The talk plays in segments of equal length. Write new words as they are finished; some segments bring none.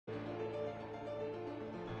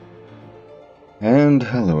And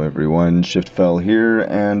hello everyone, ShiftFell here,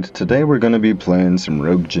 and today we're going to be playing some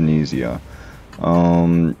Rogue Genesia.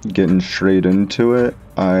 Getting straight into it,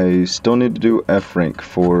 I still need to do F rank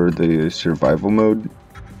for the survival mode,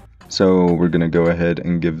 so we're going to go ahead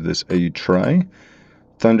and give this a try.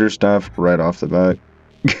 Thunderstaff right off the bat.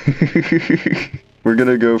 We're going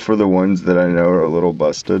to go for the ones that I know are a little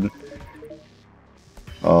busted.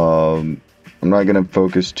 I'm not going to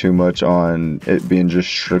focus too much on it being just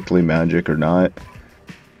strictly magic or not.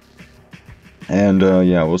 And,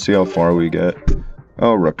 yeah, we'll see how far we get.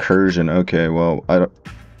 Oh, recursion. Okay, well, I don't...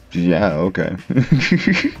 Yeah, okay.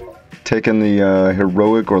 Taking the,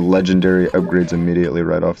 heroic or legendary upgrades immediately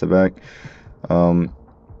right off the back.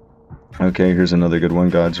 Okay, here's another good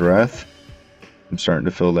one, God's Wrath. I'm starting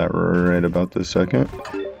to feel that right about this second.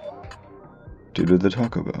 Due to the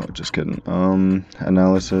Taco Bell, just kidding.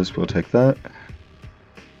 Analysis, we'll take that.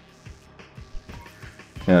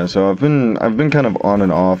 Yeah, so I've been kind of on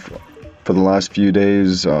and off for the last few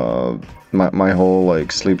days. My whole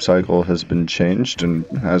like sleep cycle has been changed, and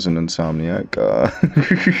as an insomniac,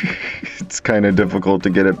 it's kind of difficult to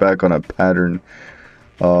get it back on a pattern.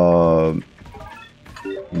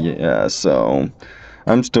 Yeah, so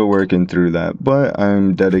I'm still working through that, but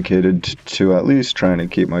I'm dedicated to at least trying to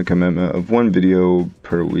keep my commitment of one video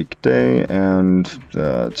per weekday, and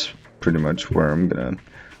that's pretty much where I'm gonna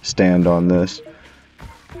stand on this.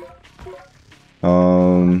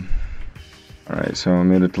 Alright, so I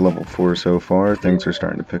made it to level 4 so far. Things are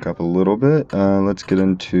starting to pick up a little bit. Let's get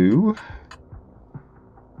into...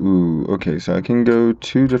 Ooh, okay, so I can go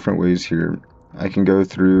two different ways here. I can go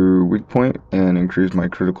through weak point and increase my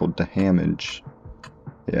critical damage.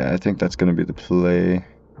 Yeah, I think that's going to be the play.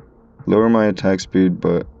 Lower my attack speed,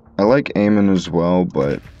 but I like aiming as well,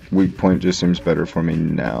 but weak point just seems better for me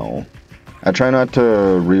now. I try not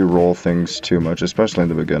to re-roll things too much, especially in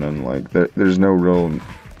the beginning. Like, there's no real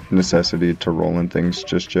necessity to rolling things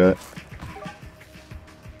just yet.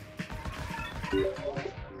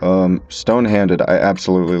 Stone-handed, I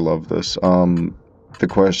absolutely love this. The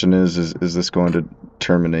question is this going to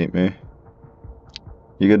terminate me?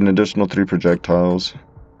 You get an additional 3 projectiles.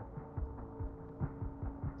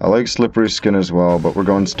 I like slippery skin as well, but we're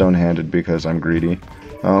going stone-handed because I'm greedy.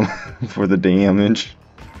 For the damage.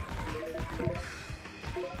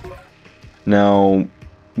 Now,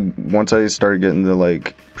 once I start getting the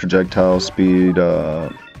like projectile speed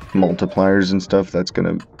multipliers and stuff, that's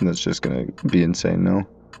just gonna be insane now.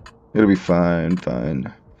 It'll be fine.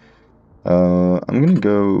 I'm gonna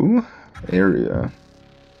go area,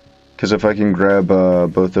 because if I can grab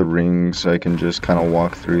both the rings, I can just kind of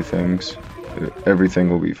walk through things. Everything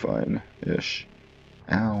will be fine-ish.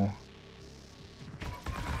 Ow.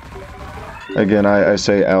 Again, I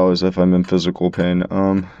say ow as if I'm in physical pain.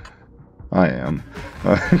 I am.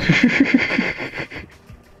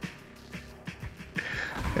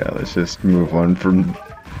 Yeah, let's just move on from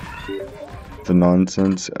the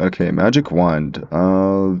nonsense. Okay, magic wand.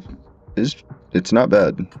 It's not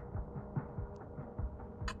bad.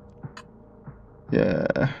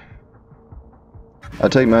 Yeah. I'll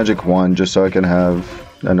take magic wand just so I can have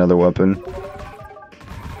another weapon.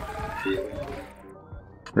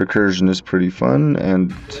 Recursion is pretty fun,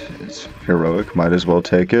 and it's heroic. Might as well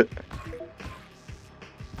take it.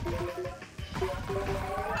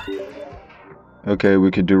 Okay, we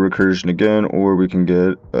could do recursion again, or we can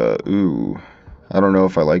get, ooh. I don't know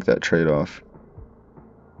if I like that trade-off.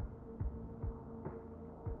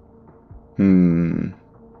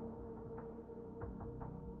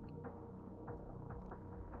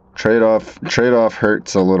 Trade-off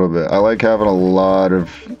hurts a little bit. I like having a lot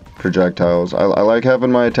of projectiles. I like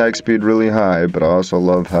having my attack speed really high, but I also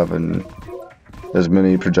love having as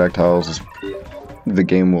many projectiles as the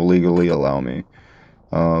game will legally allow me.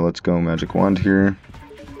 Let's go magic wand here.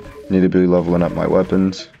 Need to be leveling up my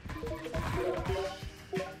weapons.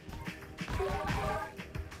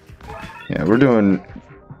 Yeah, we're doing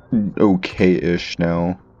okay-ish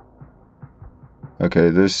now.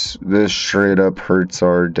 Okay, this straight up hurts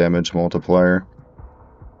our damage multiplier.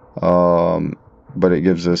 But it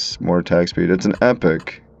gives us more attack speed. It's an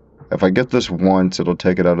epic. If I get this once, it'll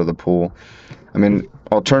take it out of the pool. I mean,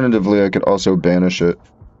 alternatively, I could also banish it.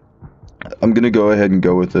 I'm gonna go ahead and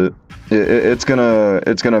go with it. It's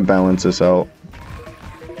gonna balance us out.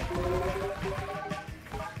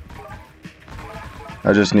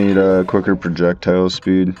 I just need a quicker projectile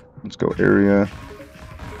speed. Let's go area.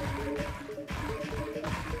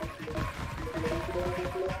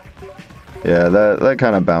 Yeah, that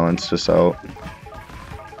kind of balanced us out.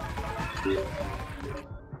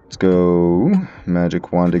 Let's go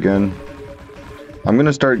magic wand again. I'm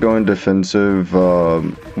gonna start going defensive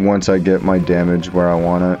once I get my damage where I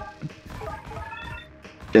want it.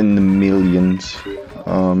 In the millions.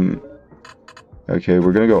 Okay,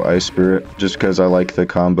 we're gonna go Ice Spirit, just because I like the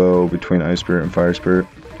combo between Ice Spirit and Fire Spirit.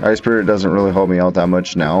 Ice Spirit doesn't really help me out that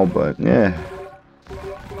much now, but yeah.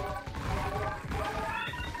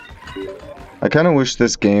 I kind of wish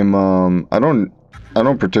this game, I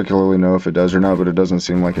don't particularly know if it does or not, but it doesn't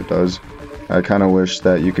seem like it does. I kind of wish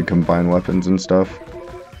that you could combine weapons and stuff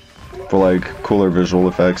for like cooler visual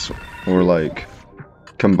effects, or like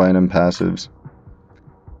combining passives.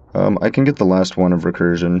 I can get the last one of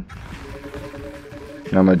recursion.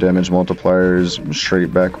 Now my damage multiplier is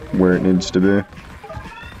straight back where it needs to be.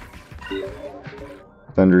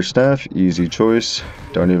 Thunder Staff, easy choice.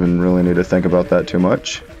 Don't even really need to think about that too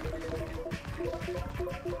much.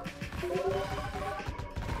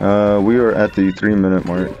 We are at the 3-minute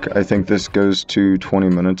mark. I think this goes to 20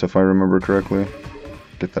 minutes if I remember correctly.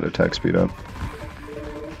 Get that attack speed up.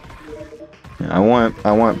 Yeah,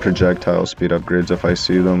 I want projectile speed upgrades. If I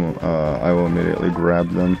see them, I will immediately grab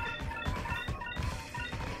them.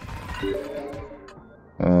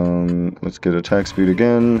 Let's get attack speed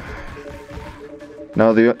again.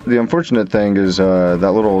 Now the unfortunate thing is that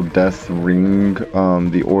little death ring,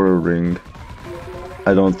 the aura ring,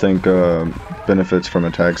 I don't think benefits from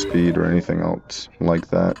attack speed or anything else like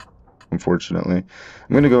that, unfortunately.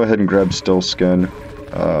 I'm going to go ahead and grab Still Skin,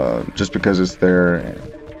 just because it's there,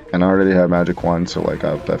 and I already have Magic Wand, so like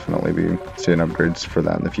I'll definitely be seeing upgrades for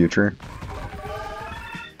that in the future.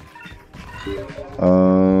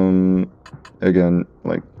 Again,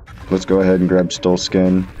 like, let's go ahead and grab Still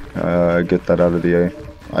Skin, get that out of the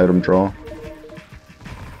item draw.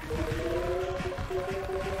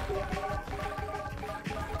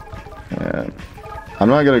 I'm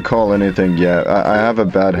not gonna call anything yet. I have a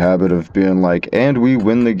bad habit of being like, and we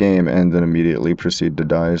win the game, and then immediately proceed to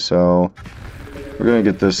die, so we're gonna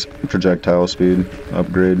get this projectile speed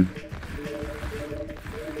upgrade.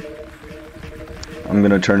 I'm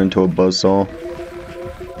gonna turn into a Buzzsaw.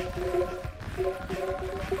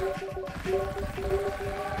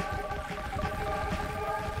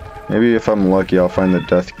 Maybe if I'm lucky, I'll find the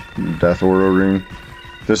death aura ring.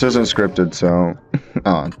 This isn't scripted, so...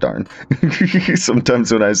 Aw, oh, darn.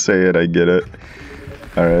 Sometimes when I say it, I get it.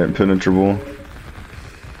 Alright, impenetrable.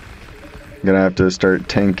 Gonna have to start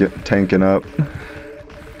tanking up.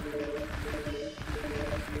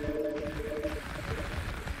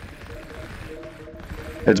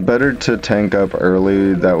 It's better to tank up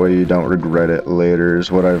early, that way you don't regret it later, is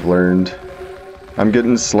what I've learned. I'm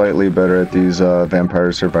getting slightly better at these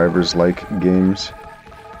Vampire Survivors-like games.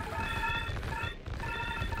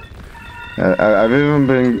 I've even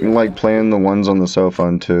been like playing the ones on the cell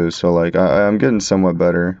phone too, so like I'm getting somewhat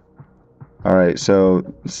better. Alright, so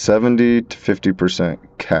 70 to 50%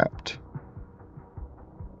 capped.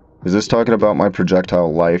 Is this talking about my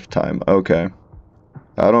projectile lifetime? Okay.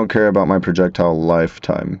 I don't care about my projectile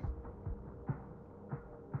lifetime.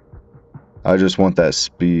 I just want that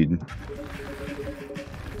speed.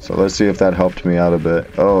 So let's see if that helped me out a bit.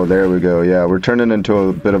 Oh, there we go. Yeah, we're turning into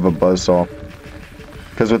a bit of a Buzzsaw.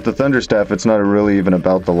 Because with the Thunder Staff, it's not really even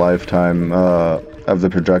about the lifetime of the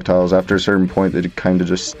projectiles. After a certain point, they kind of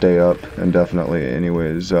just stay up indefinitely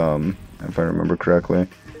anyways, if I remember correctly.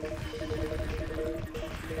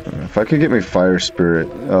 If I could get me Fire Spirit,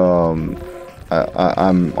 I'm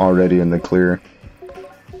already in the clear.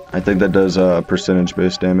 I think that does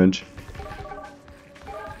percentage-based damage.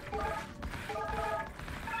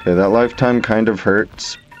 Okay, that lifetime kind of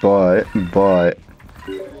hurts, but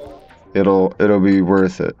it'll be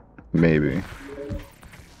worth it, maybe.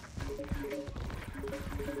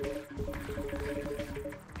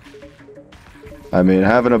 I mean,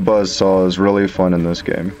 having a Buzzsaw is really fun in this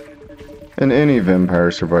game. In any Vampire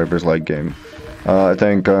Survivors-like game. I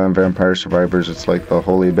think in Vampire Survivors it's like the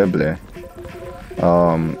Holy Bible.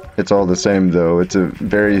 It's all the same though. It's a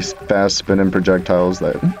very fast spinning projectiles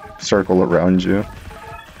that circle around you.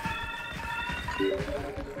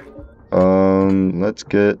 Let's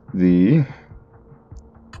get the...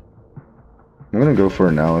 I'm gonna go for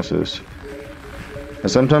analysis. And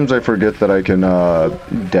sometimes I forget that I can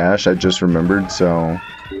dash. I just remembered, so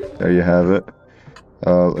there you have it.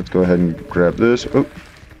 Let's go ahead and grab this. Oh.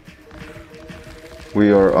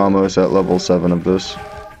 We are almost at level 7 of this.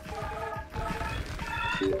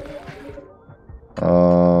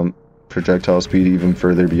 Projectile speed even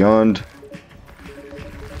further beyond.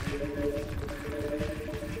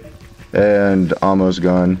 And almost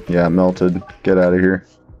gone. Yeah, melted. Get out of here.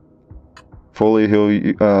 Fully heal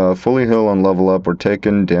and level up or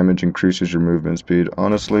taken damage increases your movement speed.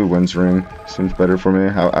 Honestly, Wind's Ring seems better for me.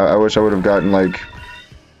 I wish I would have gotten like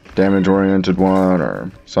damage-oriented one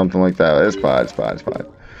or something like that. It's fine, it's fine, it's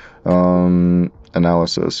fine.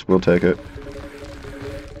 Analysis, we'll take it.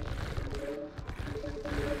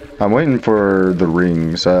 I'm waiting for the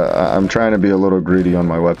rings. I'm trying to be a little greedy on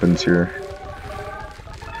my weapons here.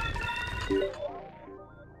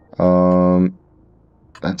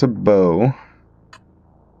 That's a bow.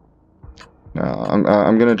 No,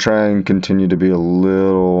 I'm gonna try and continue to be a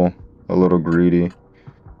little greedy.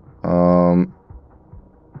 I'm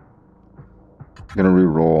gonna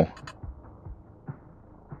re-roll.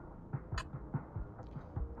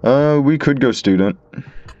 We could go student.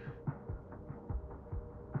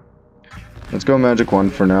 Let's go magic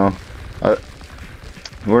 1 for now.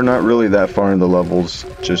 We're not really that far in the levels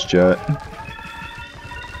just yet.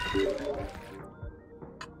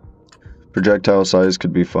 Projectile size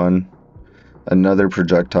could be fun. Another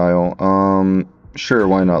projectile. Sure,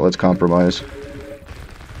 why not? Let's compromise.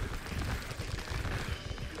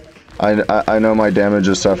 I know my damage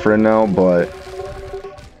is suffering now, but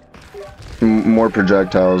more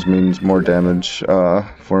projectiles means more damage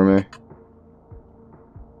for me.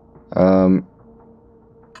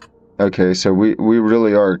 Okay, so we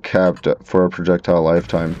really are capped for our projectile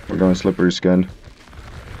lifetime. We're going slippery skin.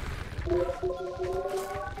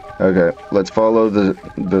 Okay, let's follow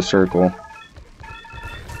the circle.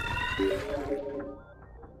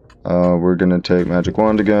 We're gonna take magic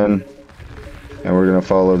wand again, and we're gonna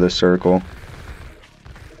follow this circle.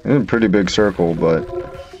 It's a pretty big circle, but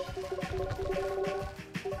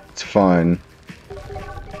it's fine.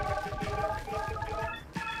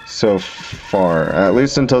 So far, at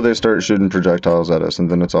least until they start shooting projectiles at us,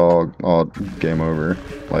 and then it's all game over.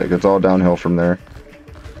 Like, it's all downhill from there.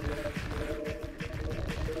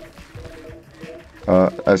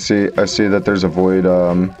 I see that there's a void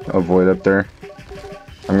up there.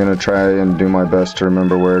 I'm gonna try and do my best to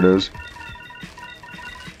remember where it is.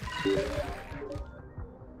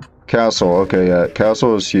 Castle, okay, yeah,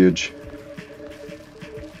 castle is huge.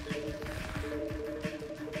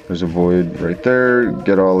 There's a void right there.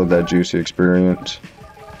 Get all of that juicy experience.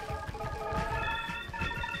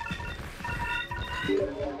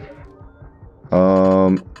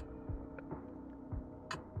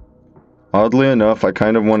 Oddly enough, I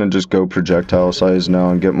kind of want to just go projectile size now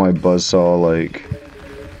and get my buzzsaw like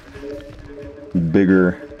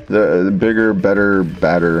bigger. The bigger, better,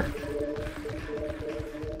 badder.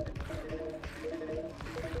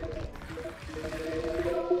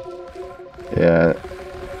 Yeah.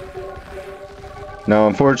 Now,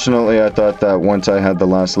 unfortunately, I thought that once I had the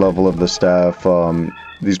last level of the staff,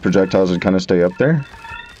 these projectiles would kind of stay up there.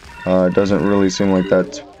 It doesn't really seem like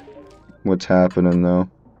that's what's happening, though.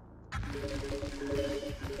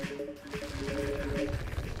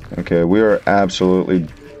 Okay, we are absolutely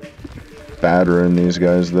battering these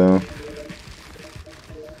guys, though.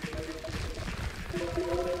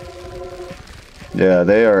 Yeah,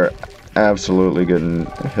 they are absolutely getting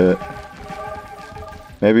hit.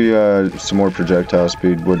 Maybe some more projectile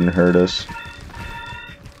speed wouldn't hurt us.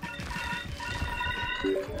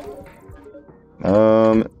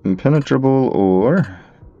 Impenetrable or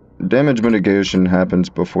damage mitigation happens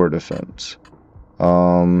before defense.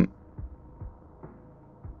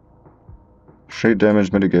 Straight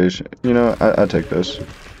damage mitigation. You know, I take this.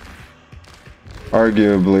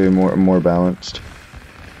 Arguably more balanced.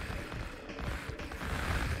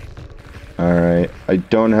 Alright, I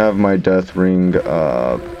don't have my death ring.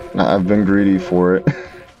 I've been greedy for it.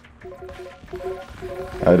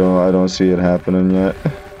 I don't see it happening yet.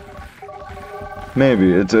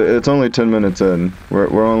 Maybe it's only 10 minutes in.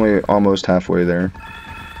 We're only almost halfway there.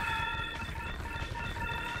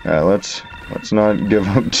 Yeah, let's not give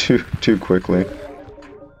up too quickly.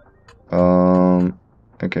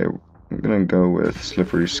 Okay, I'm gonna go with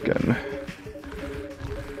slippery skin.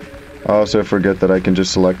 I also forget that I can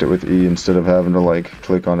just select it with E instead of having to like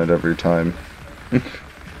click on it every time.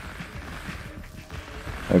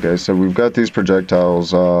 Okay, so we've got these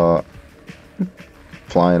projectiles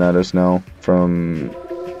flying at us now from...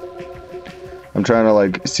 I'm trying to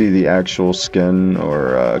like see the actual skin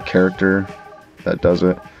or character that does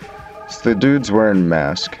it. It's the dude's wearing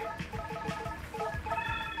mask.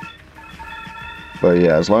 But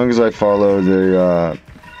yeah, as long as I follow the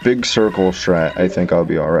big circle strat, I think I'll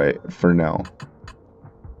be alright for now.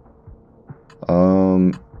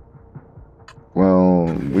 Well,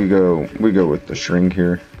 we go with the shrink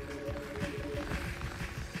here.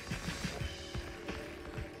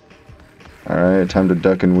 Alright, time to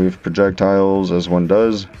duck and weave projectiles as one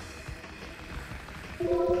does.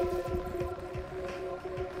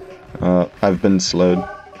 I've been slowed.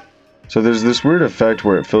 So there's this weird effect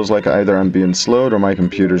where it feels like either I'm being slowed or my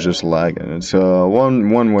computer's just lagging. It's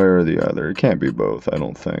one way or the other. It can't be both, I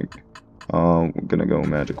don't think. I'm gonna go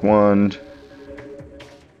magic wand.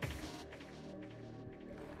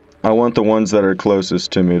 I want the ones that are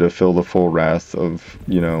closest to me to feel the full wrath of,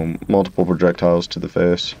 you know, multiple projectiles to the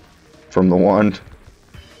face from the wand.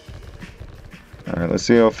 Alright, let's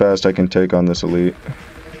see how fast I can take on this elite.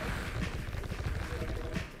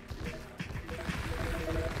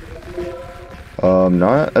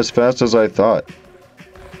 Not as fast as I thought.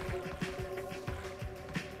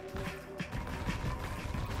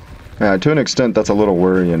 Yeah, to an extent that's a little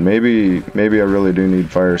worrying. Maybe I really do need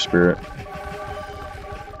Fire Spirit.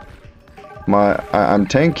 I'm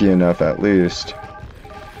tanky enough at least.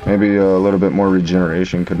 Maybe a little bit more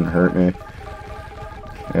regeneration couldn't hurt me.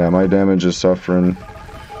 Yeah, my damage is suffering.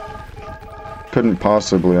 Couldn't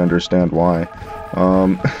possibly understand why.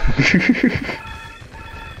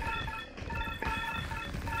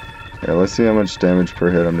 Yeah, let's see how much damage per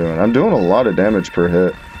hit I'm doing. I'm doing a lot of damage per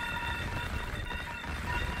hit.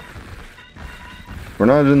 We're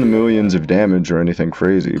not in the millions of damage or anything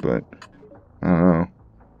crazy, but I don't know.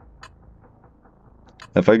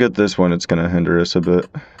 If I get this one, it's gonna hinder us a bit.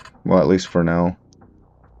 Well, at least for now.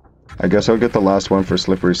 I guess I'll get the last one for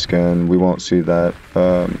Slippery Skin. We won't see that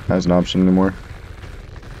as an option anymore.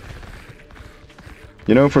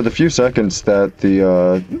 You know, for the few seconds that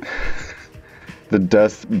the the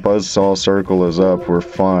death buzzsaw circle is up, we're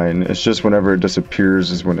fine. It's just whenever it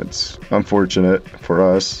disappears is when it's unfortunate for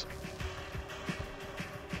us.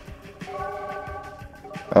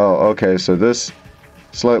 Oh, okay, so this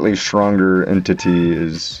slightly stronger entity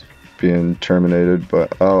is being terminated,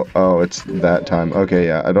 but oh, it's that time. Okay,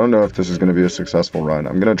 yeah, I don't know if this is going to be a successful run.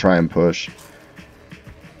 I'm going to try and push.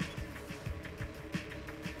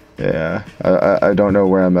 Yeah, I don't know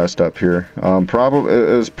where I messed up here. Probably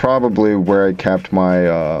it was probably where I capped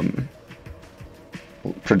my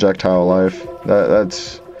projectile life.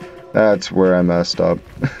 That's where I messed up.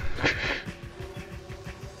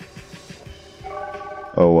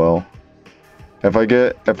 Oh well. If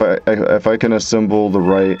I can assemble the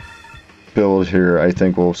right build here, I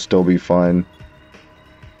think we'll still be fine.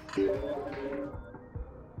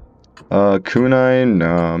 Kunai?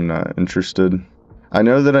 No, I'm not interested. I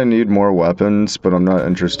know that I need more weapons, but I'm not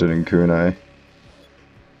interested in kunai.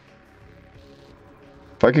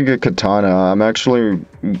 If I could get katana, I'm actually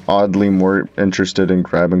oddly more interested in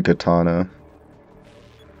grabbing katana.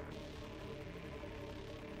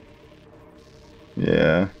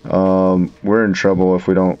 Yeah, we're in trouble if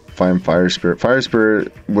we don't find Fire Spirit. Fire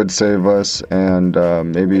Spirit would save us, and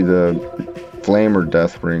maybe the Flame or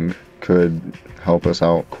Death Ring could help us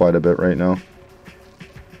out quite a bit right now.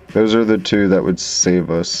 Those are the two that would save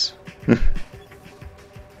us.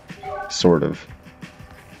 Sort of.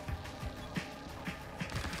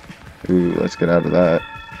 Ooh, let's get out of that.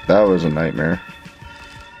 That was a nightmare.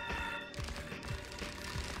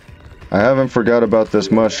 I haven't forgot about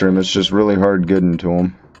this mushroom, it's just really hard getting to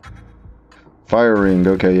him. Fire ring,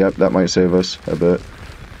 okay, yep, that might save us a bit.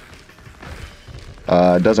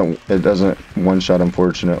 It doesn't one-shot,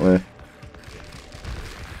 unfortunately.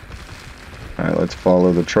 Alright, let's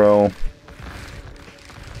follow the trail.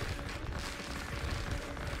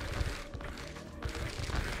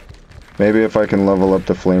 Maybe if I can level up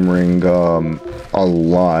the flame ring a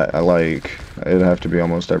lot, it'd have to be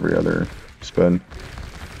almost every other spin.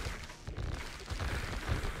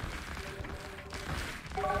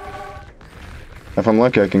 If I'm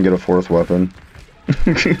lucky, I can get a fourth weapon.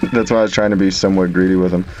 That's why I was trying to be somewhat greedy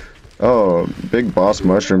with him. Oh, big boss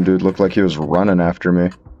mushroom dude looked like he was running after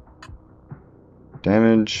me.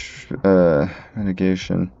 Damage,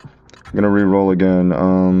 mitigation. I'm gonna re-roll again.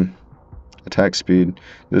 Attack speed.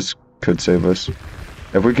 This could save us.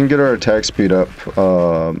 If we can get our attack speed up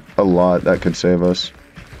a lot, that could save us.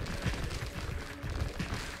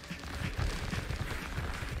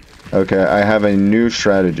 Okay, I have a new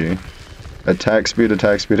strategy. Attack speed,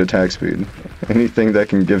 attack speed, attack speed. Anything that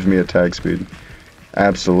can give me attack speed.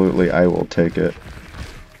 Absolutely, I will take it.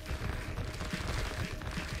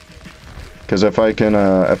 Because if I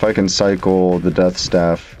can cycle the Death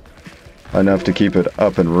Staff enough to keep it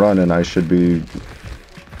up and running, I should be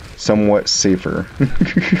somewhat safer.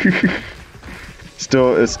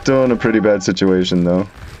 It's still in a pretty bad situation though.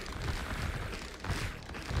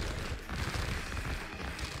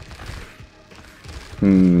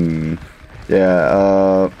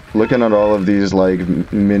 Yeah, looking at all of these, like,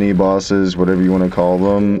 mini bosses, whatever you want to call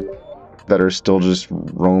them, that are still just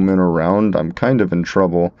roaming around, I'm kind of in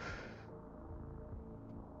trouble.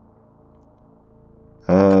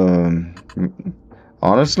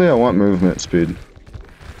 Honestly, I want movement speed.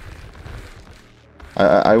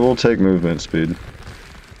 I will take movement speed.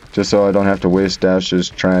 Just so I don't have to waste dashes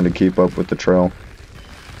trying to keep up with the trail.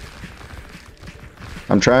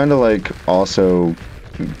 I'm trying to, like, also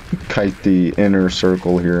kite the inner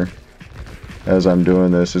circle here as I'm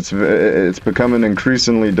doing this. It's becoming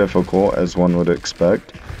increasingly difficult, as one would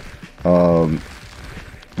expect.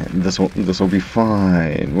 This will be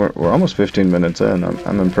fine. We're almost 15 minutes in.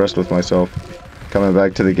 I'm impressed with myself coming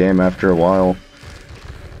back to the game after a while.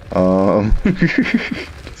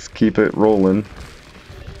 Let's keep it rolling.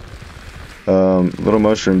 Little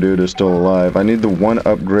mushroom dude is still alive. I need the one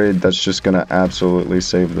upgrade that's just gonna absolutely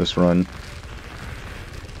save this run.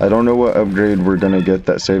 I don't know what upgrade we're gonna get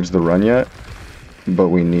that saves the run yet, but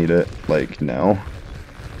we need it, like, now.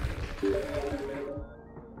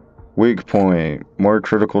 Weak point. More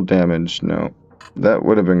critical damage. No. That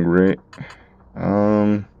would have been great.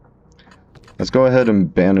 Let's go ahead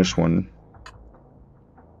and banish one.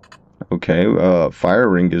 Okay, fire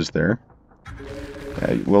ring is there.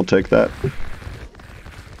 Yeah, we'll take that.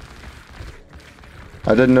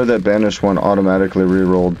 I didn't know that banish one automatically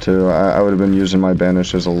rerolled too. I would have been using my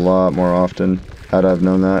banishes a lot more often had I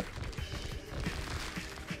known that.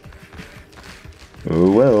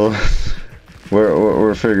 Oh well.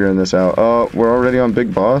 We're figuring this out. Oh, we're already on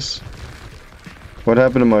Big Boss? What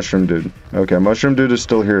happened to Mushroom Dude? Okay, Mushroom Dude is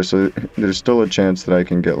still here, so there's still a chance that I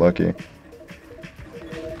can get lucky.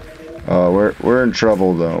 We're in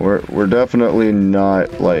trouble though. We're definitely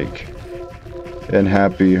not, like, in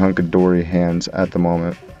happy hunkadory hands at the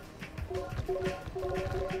moment.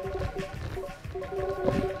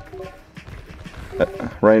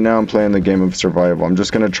 Right now I'm playing the game of survival. I'm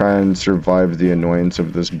just gonna try and survive the annoyance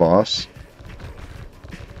of this boss.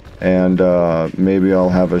 And maybe I'll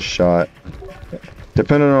have a shot.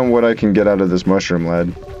 Depending on what I can get out of this mushroom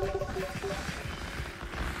lad.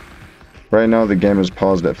 Right now the game is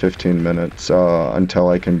paused at 15 minutes until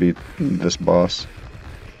I can beat this boss.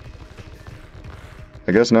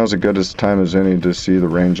 I guess now's as good a time as any to see the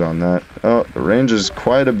range on that. Oh, the range is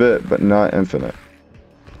quite a bit, but not infinite.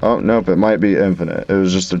 Oh, nope, it might be infinite. It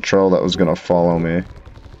was just a troll that was gonna follow me.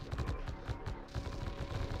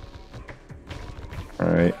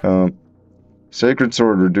 Alright, Sacred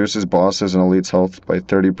Sword reduces bosses and elites' health by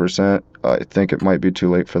 30%. I think it might be too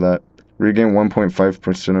late for that. Regain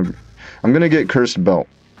 1.5% of... I'm gonna get Cursed Belt.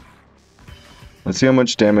 Let's see how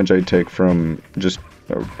much damage I take from just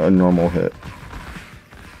a normal hit.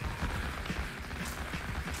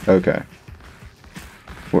 Okay.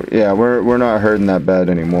 Yeah, we're not hurting that bad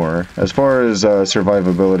anymore. As far as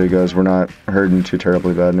survivability goes, we're not hurting too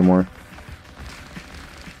terribly bad anymore.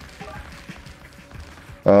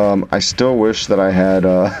 I still wish that I had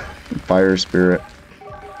Fire Spirit.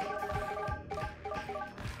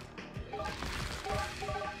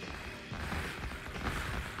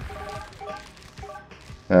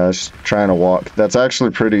 Just trying to walk. That's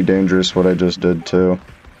actually pretty dangerous what I just did too.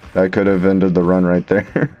 I could have ended the run right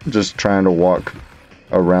there. Just trying to walk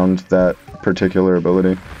around that particular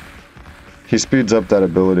ability. He speeds up that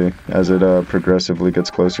ability as it progressively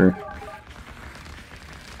gets closer.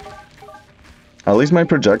 At least my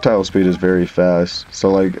projectile speed is very fast. So,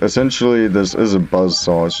 like, essentially this is a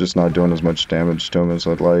Buzzsaw. It's just not doing as much damage to him as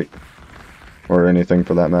I'd like. Or anything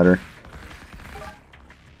for that matter.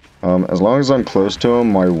 As long as I'm close to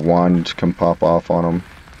him, my wand can pop off on him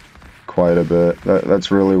quite a bit.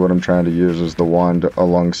 That's really what I'm trying to use, is the wand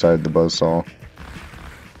alongside the Buzzsaw.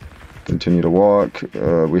 Continue to walk.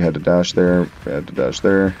 We had to dash there. We had to dash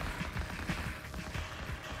there.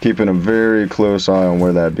 Keeping a very close eye on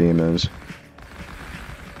where that beam is.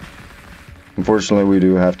 Unfortunately, we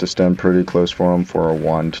do have to stand pretty close for him for a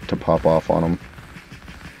wand to pop off on him.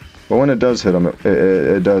 But when it does hit him,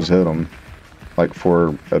 it does hit him. Like,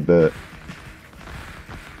 for a bit.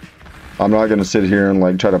 I'm not gonna sit here and,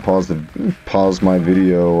 like, try to pause my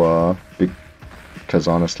video, because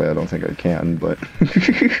honestly I don't think I can, but...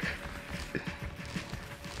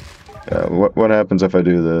 Yeah, what happens if I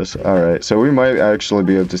do this? Alright, so we might actually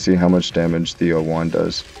be able to see how much damage the wand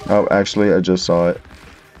does. Oh, actually, I just saw it.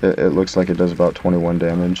 It looks like it does about 21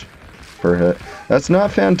 damage per hit. That's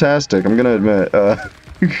not fantastic, I'm gonna admit.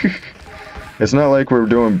 It's not like we're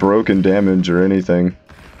doing broken damage or anything.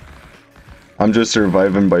 I'm just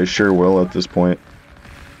surviving by sheer will at this point.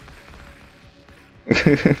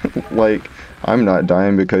 Like, I'm not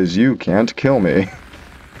dying because you can't kill me.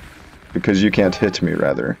 Because you can't hit me,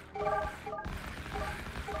 rather.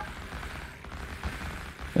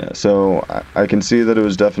 Yeah, so I can see that it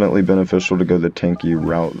was definitely beneficial to go the tanky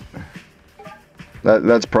route.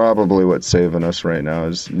 That's probably what's saving us right now,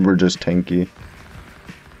 is we're just tanky.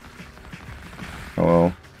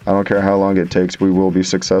 well, I don't care how long it takes, we will be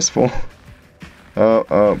successful.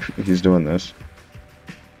 Oh, he's doing this.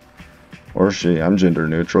 Or she, I'm gender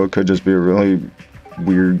neutral. It could just be a really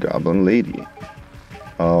weird goblin lady.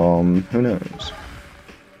 Who knows?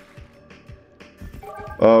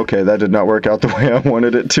 Okay, that did not work out the way I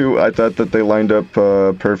wanted it to. I thought that they lined up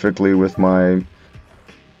perfectly with my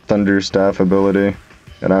Thunderstaff ability,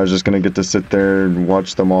 and I was just gonna get to sit there and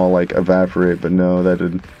watch them all like evaporate, but no, that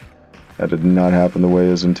did not happen the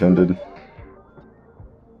way as intended.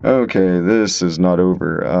 Okay, this is not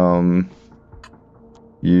over.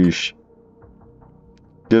 Yeesh.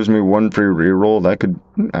 Gives me one free reroll. That could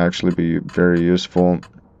actually be very useful,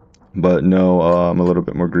 but no, I'm a little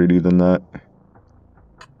bit more greedy than that.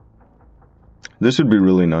 This would be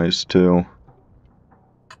really nice too.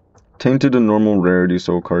 Tainted and normal rarity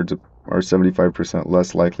soul cards are 75%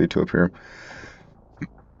 less likely to appear.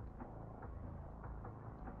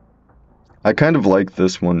 I kind of like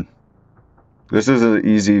this one. This is an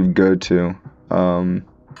easy go-to.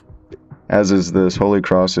 As is this. Holy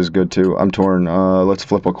Cross is good too. I'm torn. Let's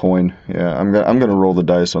flip a coin. Yeah, I'm gonna roll the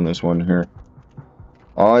dice on this one here.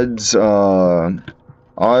 Odds, I'll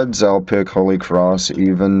pick Holy Cross.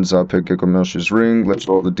 Evens, I'll pick Gilgamesh's Ring. Let's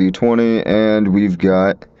roll the d20, and we've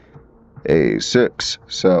got a 6.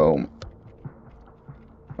 So,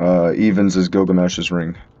 evens is Gilgamesh's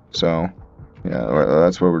Ring. So, yeah,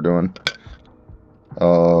 that's what we're doing.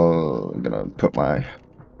 I'm gonna put my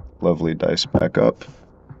lovely dice back up.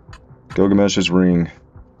 Gilgamesh's Ring.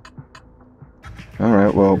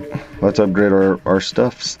 Alright, well, let's upgrade our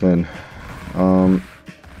stuffs then.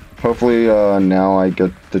 Hopefully, now I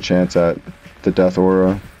get the chance at the Death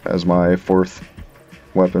Aura as my 4th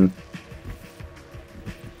weapon.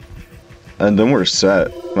 And then we're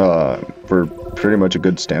set for pretty much a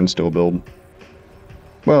good standstill build.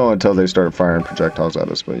 Well, until they start firing projectiles at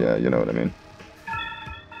us, but yeah, you know what I mean.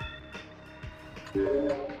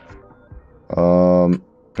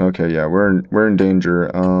 Okay, yeah, we're in danger.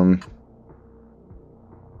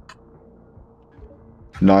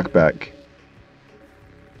 Knockback.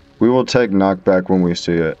 We will take knockback when we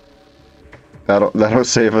see it. That'll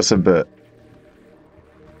save us a bit.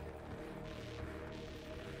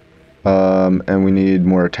 And we need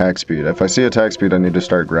more attack speed. If I see attack speed, I need to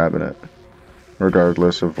start grabbing it,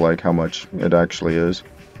 regardless of like how much it actually is.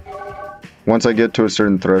 Once I get to a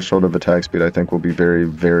certain threshold of attack speed, I think we'll be very,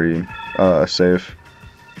 very safe.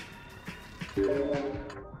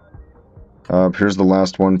 Here's the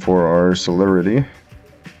last one for our celerity.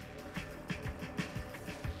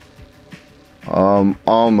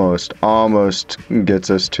 Almost gets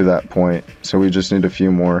us to that point, so we just need a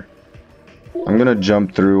few more. I'm gonna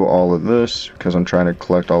jump through all of this because I'm trying to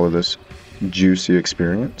collect all of this juicy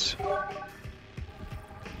experience.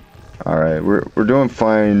 Alright, we're doing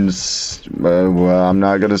fine. Well, I'm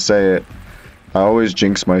not gonna say it. I always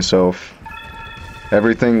jinx myself.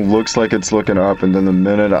 Everything looks like it's looking up, and then the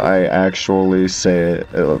minute I actually say it,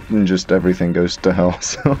 just everything goes to hell.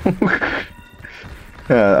 So,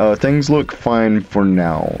 yeah, things look fine for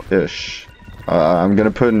now-ish. I'm gonna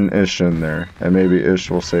put an ish in there, and maybe ish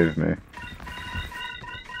will save me.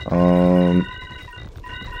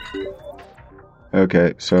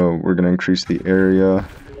 Okay, so we're gonna increase the area.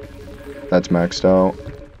 That's maxed out.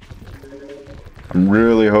 I'm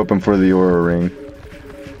really hoping for the Aura Ring.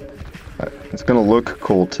 It's gonna look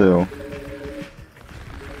cool too.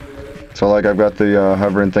 So like I've got the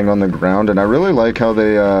hovering thing on the ground, and I really like how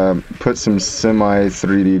they put some semi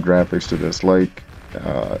 3D graphics to this, like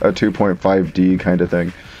a 2.5D kind of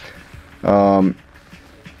thing.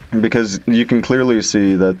 Because you can clearly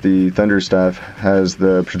see that the Thunderstaff has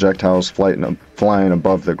the projectiles flying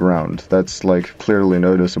above the ground. That's like clearly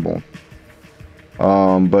noticeable.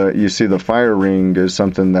 But you see the fire ring is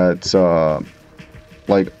something that's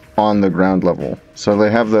like on the ground level. So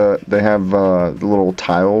they have the little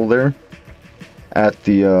tile there at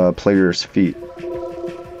the player's feet,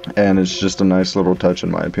 and it's just a nice little touch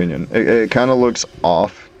in my opinion. It kind of looks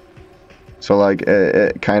off, so like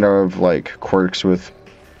it kind of like quirks with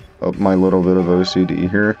my little bit of OCD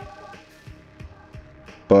here,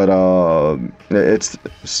 but it's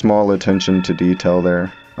small attention to detail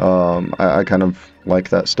there. I kind of like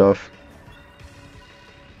that stuff.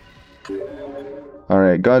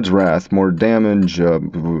 Alright, God's Wrath, more damage.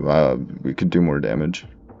 We could do more damage.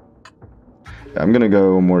 I'm gonna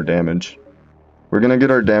go more damage. We're gonna get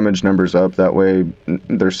our damage numbers up, that way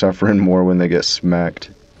they're suffering more when they get smacked.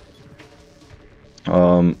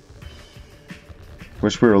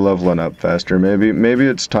 Wish we were leveling up faster. Maybe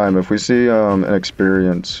it's time. If we see an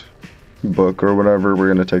experience book or whatever, we're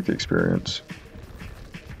gonna take the experience.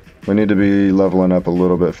 We need to be leveling up a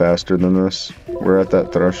little bit faster than this. We're at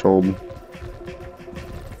that threshold.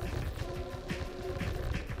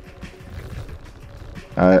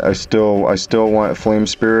 I still want Flame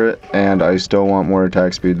Spirit, and I still want more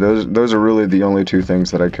attack speed. Those are really the only two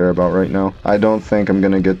things that I care about right now. I don't think I'm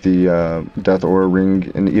gonna get the Death Aura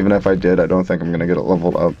Ring, and even if I did, I don't think I'm gonna get it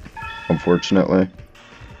leveled up, unfortunately.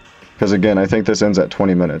 Because again, I think this ends at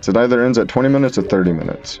 20 minutes. It either ends at 20 minutes or 30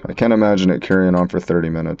 minutes. I can't imagine it carrying on for 30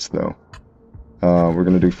 minutes, though. We're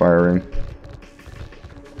gonna do Firing.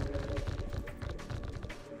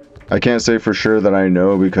 I can't say for sure that I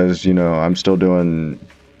know because, you know, I'm still doing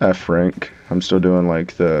F rank. I'm still doing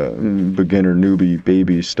like the beginner, newbie,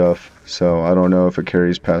 baby stuff. So I don't know if it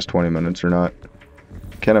carries past 20 minutes or not.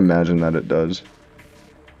 Can't imagine that it does.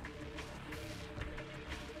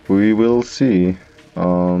 We will see.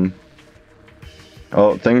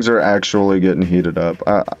 Oh, things are actually getting heated up.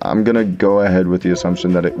 I'm gonna go ahead with the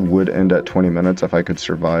assumption that it would end at 20 minutes if I could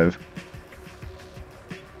survive.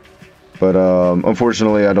 But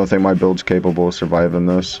unfortunately, I don't think my build's capable of surviving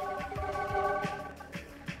this.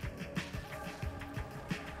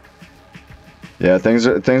 Yeah, things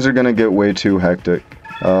are gonna get way too hectic.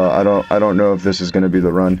 I don't know if this is gonna be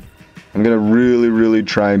the run. I'm gonna really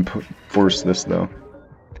try and force this though.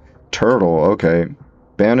 Turtle, okay.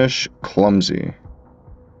 Banish Clumsy.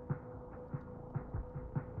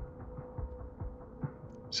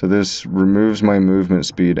 So this removes my movement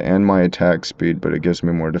speed and my attack speed, but it gives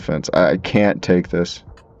me more defense. I can't take this.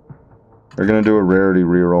 We're gonna do a rarity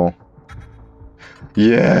reroll.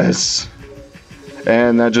 Yes!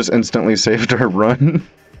 And that just instantly saved our run.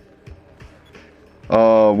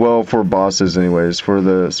 Well, for bosses anyways. For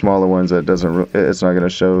the smaller ones, that it's not gonna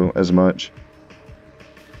show as much.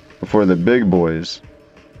 But for the big boys,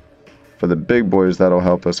 that'll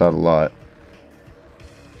help us out a lot.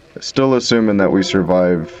 Still assuming that we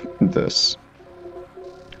survive this.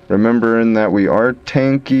 Remembering that we are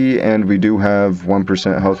tanky and we do have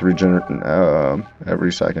 1% health regen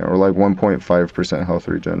every second, or like 1.5% health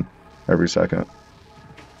regen every second.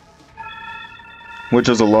 Which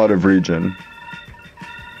is a lot of regen.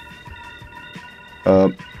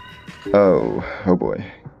 Oh boy.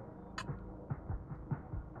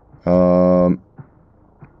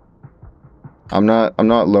 I'm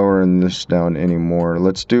not lowering this down anymore.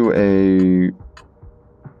 Let's do a...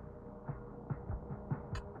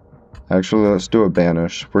 Actually, let's do a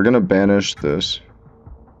banish. We're gonna banish this.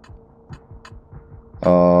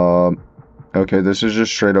 Okay, this is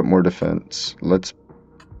just straight up more defense. Let's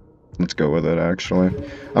go with it, actually.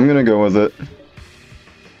 I'm gonna go with it.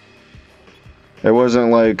 It wasn't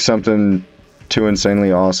like something too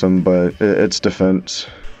insanely awesome, but it's defense,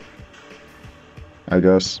 I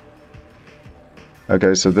guess.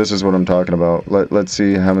 Okay, so this is what I'm talking about. Let's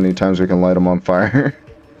see how many times we can light them on fire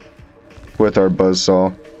with our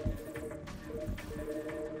Buzzsaw.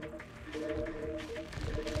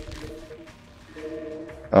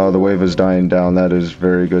 The wave is dying down. That is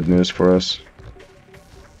very good news for us.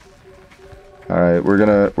 All right, we're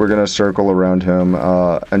gonna circle around him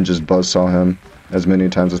and just Buzzsaw him as many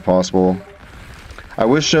times as possible. I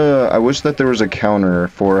wish that there was a counter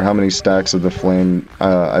for how many stacks of the flame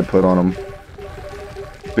I put on him.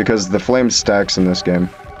 Because the flame stacks in this game.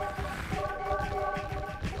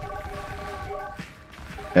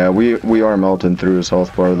 Yeah, we are melting through his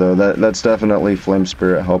health bar though. That's definitely Flame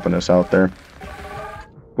Spirit helping us out there.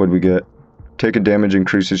 What'd we get? Take a damage,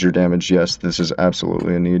 increases your damage. Yes, this is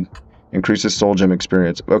absolutely a need. Increases Soul Gem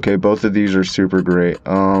experience. Okay, both of these are super great.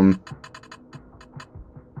 Both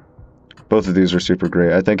of these are super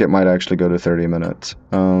great. I think it might actually go to 30 minutes.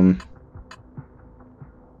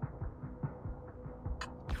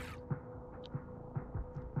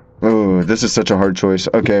 Oh, this is such a hard choice.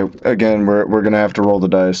 Okay, again, we're gonna have to roll the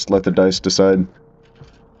dice. Let the dice decide.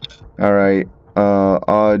 Alright,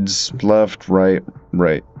 odds left, right.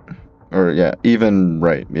 Or, yeah, even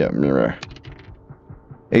right. Yeah, mirror.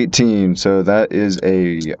 18, so that is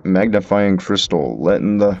a magnifying crystal.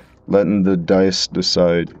 Letting the dice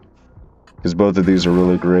decide. Because both of these are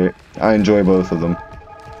really great. I enjoy both of them.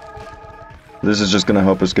 This is just gonna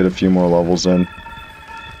help us get a few more levels in.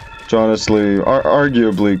 Which honestly,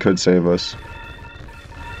 arguably could save us.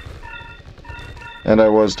 And I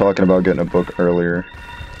was talking about getting a book earlier.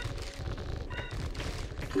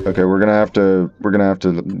 Okay, we're gonna have to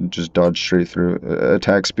just dodge straight through.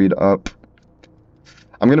 Attack speed up.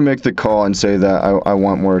 I'm gonna make the call and say that I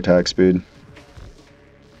want more attack speed.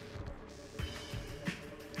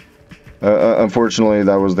 Unfortunately,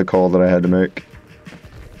 that was the call that I had to make.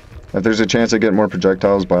 If there's a chance of getting more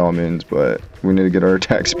projectiles, by all means, but we need to get our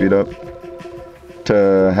attack speed up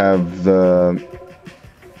to have the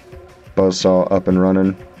Buzzsaw up and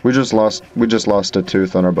running. We just lost a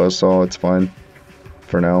tooth on our Buzzsaw. It's fine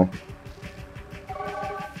for now.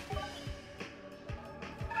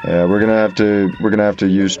 Yeah, we're gonna have to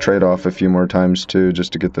use trade-off a few more times too,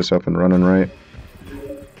 just to get this up and running right.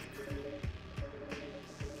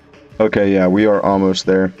 Okay, yeah, we are almost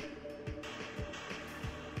there.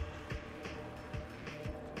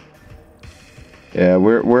 Yeah,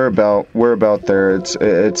 we're about there.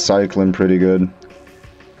 It's cycling pretty good.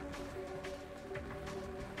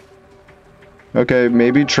 Okay,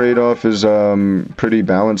 maybe trade-off is pretty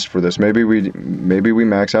balanced for this. Maybe we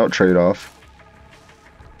max out trade-off.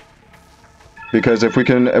 Because if we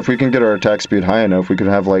can get our attack speed high enough, we could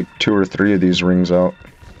have like 2 or 3 of these rings out.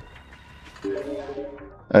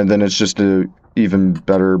 And then it's just a even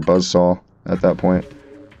better Buzzsaw at that point.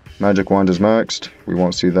 Magic Wand is maxed. We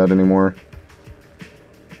won't see that anymore.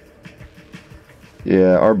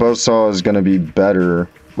 Yeah, our Buzzsaw is going to be better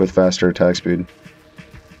with faster attack speed.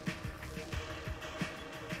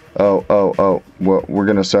 Oh. Well, we're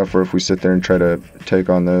going to suffer if we sit there and try to take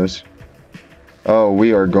on those. Oh,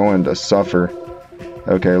 we are going to suffer.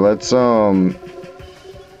 Okay, let's, okay,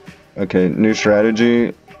 new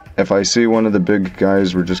strategy. If I see one of the big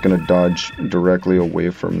guys, we're just gonna dodge directly away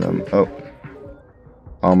from them. Oh.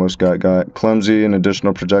 Almost got. Clumsy, an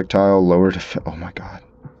additional projectile, lower defense. Oh my god.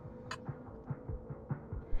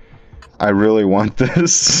 I really want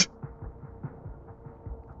this.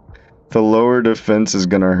 The lower defense is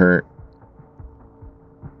gonna hurt.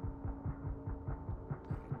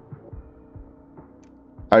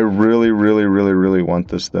 I really want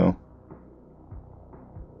this though.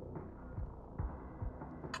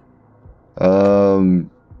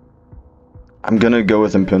 I'm gonna go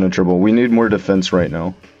with impenetrable. We need more defense right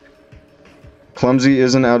now. Clumsy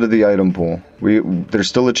isn't out of the item pool. There's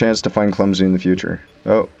still a chance to find Clumsy in the future.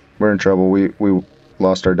 Oh, we're in trouble. We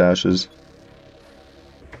lost our dashes.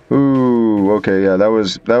 Ooh, okay, yeah, that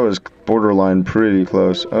was borderline pretty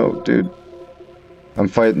close. Oh, dude. I'm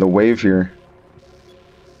fighting the wave here.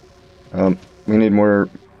 We need more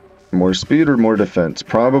speed or more defense?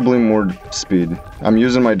 Probably more speed. I'm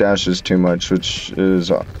using my dashes too much, which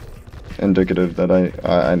is indicative that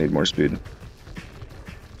I need more speed.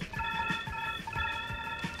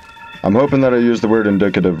 I'm hoping that I use the word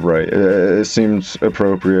indicative right. It seems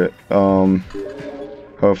appropriate.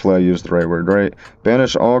 Hopefully I used the right word, right?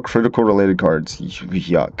 Banish all critical related cards.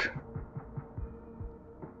 Yuck.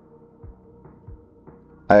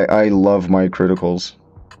 I love my criticals.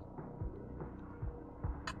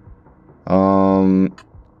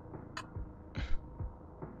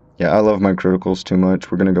 Yeah, I love my criticals too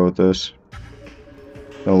much. We're gonna go with this.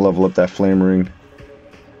 Gonna level up that flame ring.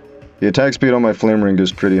 The attack speed on my flame ring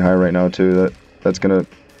is pretty high right now too. That's gonna,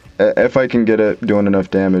 if I can get it doing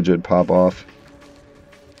enough damage, it'd pop off.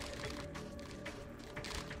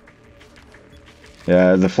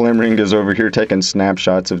 Yeah, the flame ring is over here taking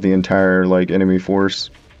snapshots of the entire like enemy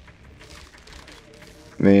force.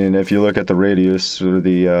 I mean, if you look at the radius or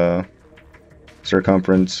the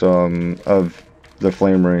circumference of the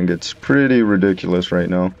flame ring, it's pretty ridiculous right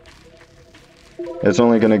now. It's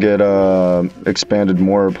only going to get expanded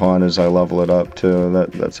more upon as I level it up too.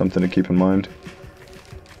 That's something to keep in mind.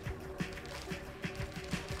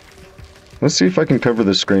 Let's see if I can cover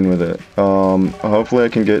the screen with it. Hopefully I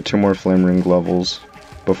can get 2 more flame ring levels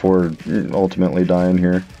before ultimately dying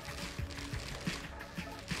here.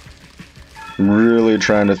 I'm really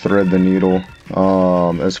trying to thread the needle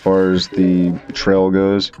as far as the trail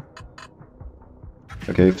goes.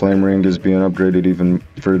 Okay, flame ring is being upgraded even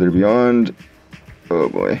further beyond. Oh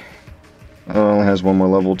boy. It only has 1 more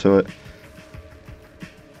level to it.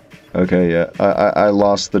 Okay, yeah. I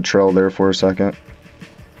lost the trail there for a second.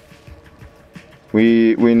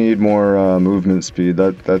 We need more movement speed.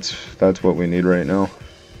 That's what we need right now.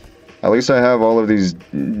 At least I have all of these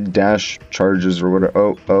dash charges or whatever.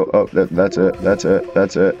 Oh, that's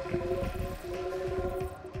it.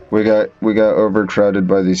 We got overcrowded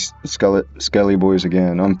by these skelly boys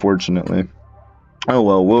again, unfortunately. Oh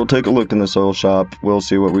well, we'll take a look in the soul shop. We'll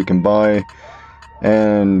see what we can buy,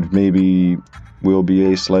 and maybe we'll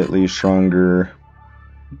be a slightly stronger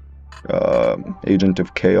agent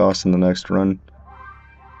of chaos in the next run.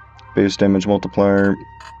 Base damage multiplier.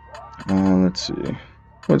 Let's see.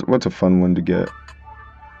 What's a fun one to get?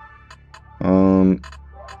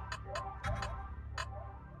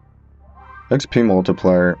 XP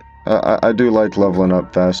multiplier. I do like leveling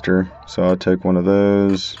up faster, so I'll take one of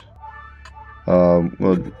those.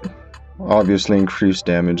 Well, obviously increased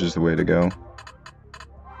damage is the way to go.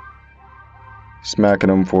 Smacking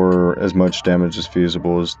them for as much damage as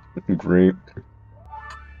feasible is great.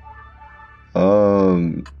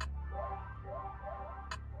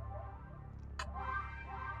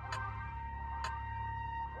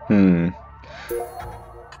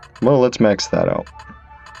 Well, let's max that out.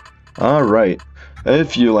 Alright.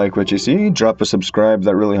 If you like what you see, drop a subscribe.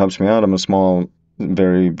 That really helps me out. I'm a small,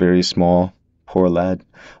 very, very small, poor lad.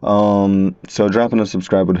 So dropping a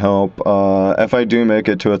subscribe would help. If I do make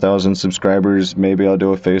it to 1,000 subscribers, maybe I'll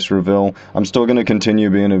do a face reveal. I'm still going to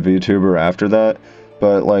continue being a VTuber after that.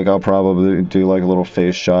 But, like, I'll probably do, like, a little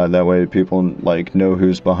face shot. That way people, like, know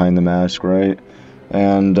who's behind the mask, right?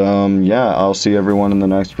 And, yeah, I'll see everyone in the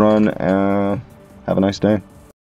next run. Have a nice day.